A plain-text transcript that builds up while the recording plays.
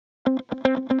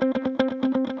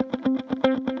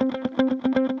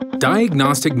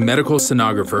Diagnostic medical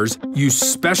sonographers use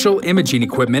special imaging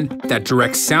equipment that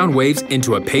directs sound waves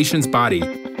into a patient's body.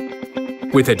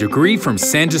 With a degree from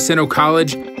San Jacinto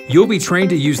College, you'll be trained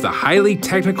to use the highly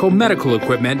technical medical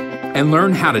equipment and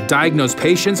learn how to diagnose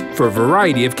patients for a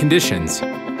variety of conditions.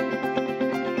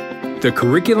 The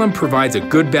curriculum provides a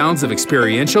good balance of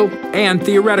experiential and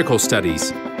theoretical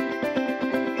studies.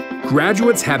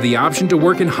 Graduates have the option to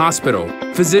work in hospital,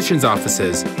 physicians'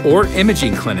 offices, or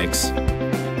imaging clinics.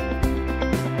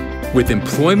 With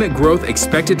employment growth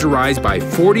expected to rise by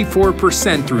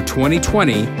 44% through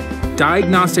 2020,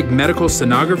 diagnostic medical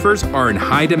sonographers are in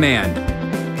high demand.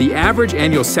 The average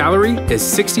annual salary is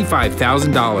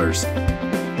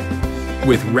 $65,000.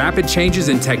 With rapid changes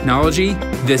in technology,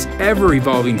 this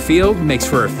ever-evolving field makes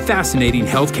for a fascinating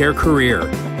healthcare career.